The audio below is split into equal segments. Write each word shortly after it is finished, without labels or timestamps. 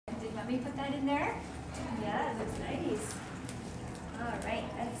me put that in there? Yeah, it looks nice. All right,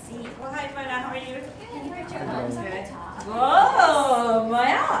 let's see. Oh, hi, Maya. How are you? Can you put your arms on the top? Whoa,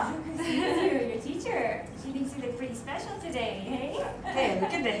 Maya. Your teacher. She thinks you look pretty special today, hey? Hey,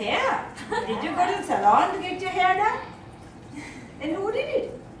 look at the hair. Did you go to the salon to get your hair done? And who did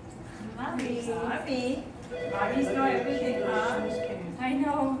it? Mommy. Mommy. Mommy's know everything, huh? I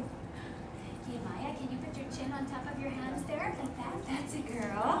know. Hey, Maya, can you put your chin on top of your hands there? Like that? That's a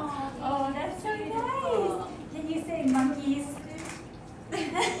girl. Oh, that's so nice. Can you say monkeys?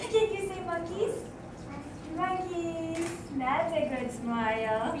 Can you say monkeys? Monkeys. That's a good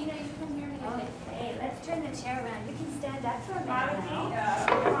smile. Rena, you come here a minute. Okay, let's turn the chair around. You can stand up for a minute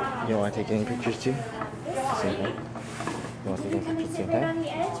now. You want to take any pictures too? This Same way. thing? You want to Can you take come any and pictures sit same right on time? the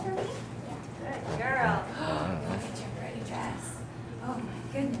edge for me? Good girl. Look at your pretty dress. Oh my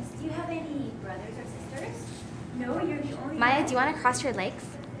goodness. Do you have any brothers or sisters? No, you're the only Maya, one? do you want to cross your legs?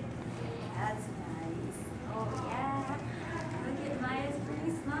 That's nice. Oh yeah. Look at Maya's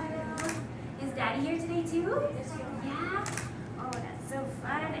pretty smile. Is Daddy here today too? Yeah? Oh, that's so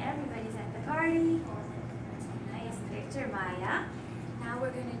fun. Everybody's at the party. Nice picture, Maya. Now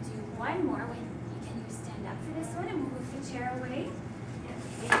we're going to do one more. Can you stand up for this one and we'll move the chair away?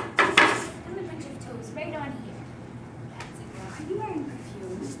 Okay. Come and put your toes right on here. That's a girl. Are you wearing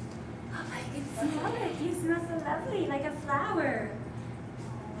perfume? Oh, I can smell it. You smell so lovely, like a flower.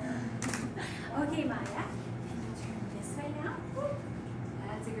 Okay, Maya. Can you turn this way now?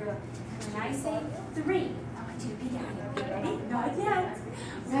 That's a girl. And when I say 3, I want you to be down. Okay, ready? Not yet.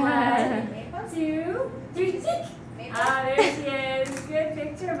 1, 2, 3, tick. Ah, there she is. Good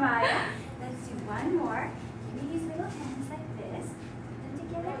picture, Maya. Let's do one more. Give me these little hands like this. Put them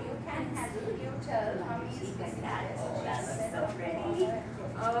together. You can handle your toe. She's like that. Oh, that looks so pretty.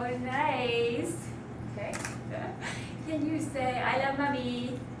 Oh, nice. Okay. Can you say, I love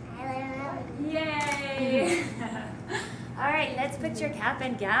mommy? Yay! All right, let's put your cap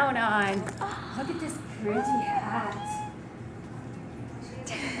and gown on. Look at this pretty hat.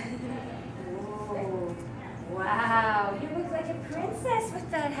 Oh, wow, you look like a princess with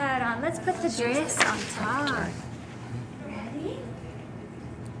that hat on. Let's put the dress on top. Ready?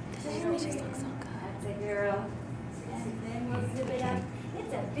 That's a girl. And then we'll zip it up.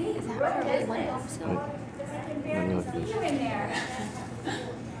 It's a big robe, isn't it? I can barely see you in there.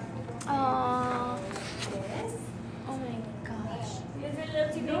 Oh, This. oh my gosh. Is it a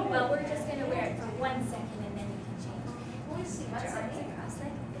little too big? Well, we're just going to wear it for 1 second and then you can change. Put your arms across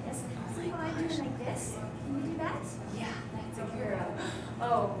like this. See how I'm doing like this? Can you do that? Yeah, that's a girl.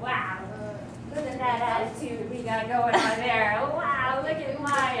 Oh, wow. Look at that attitude we got going on there. Oh, wow, look at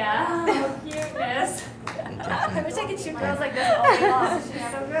Maya. Oh, cuteness. I wish I could shoot girls like this all day long. She's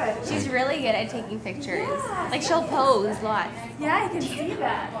so good. She's really good at taking pictures. Yeah. Like she'll pose lots. Yeah, I can see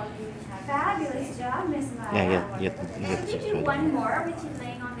that. Fabulous job, Miss Maya. Yeah, Can you do one more with you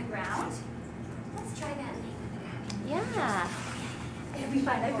laying on the ground? Let's try that laying on the ground. Yeah. It'll be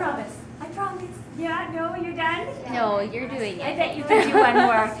fun, I promise. I promise. Yeah, no, you're done? No, you're doing I it. bet you can do one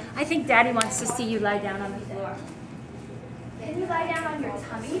more. I think Daddy wants to see you lie down on the floor. Can you lie down on your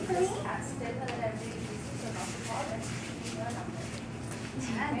tummy for me?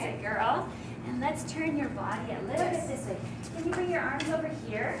 That's it, girl. And let's turn your body a little bit this way. Can you bring your arms over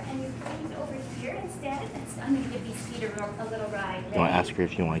here and your feet over here instead? I'm going to give these feet a little ride. You want to ask her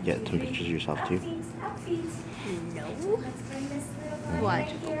if you want to get some pictures of yourself too? Up feet. No. Let's bring this little body What? right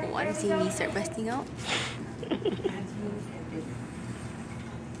here. Want to see me start busting out? Let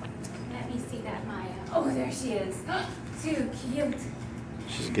me see that, Maya. Oh, there she is. Too cute.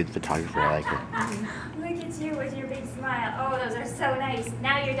 She's a good photographer. I like her. Look at you with your big smile. Oh, those are so nice.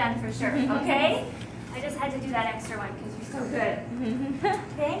 Now you're done for sure, okay? I just had to do that extra one because you're so good.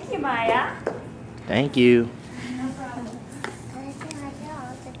 Thank you, Maya. Thank you. No problem.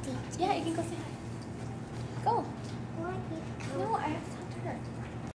 Yeah, you can go say hi. Go. No, I have to talk to her.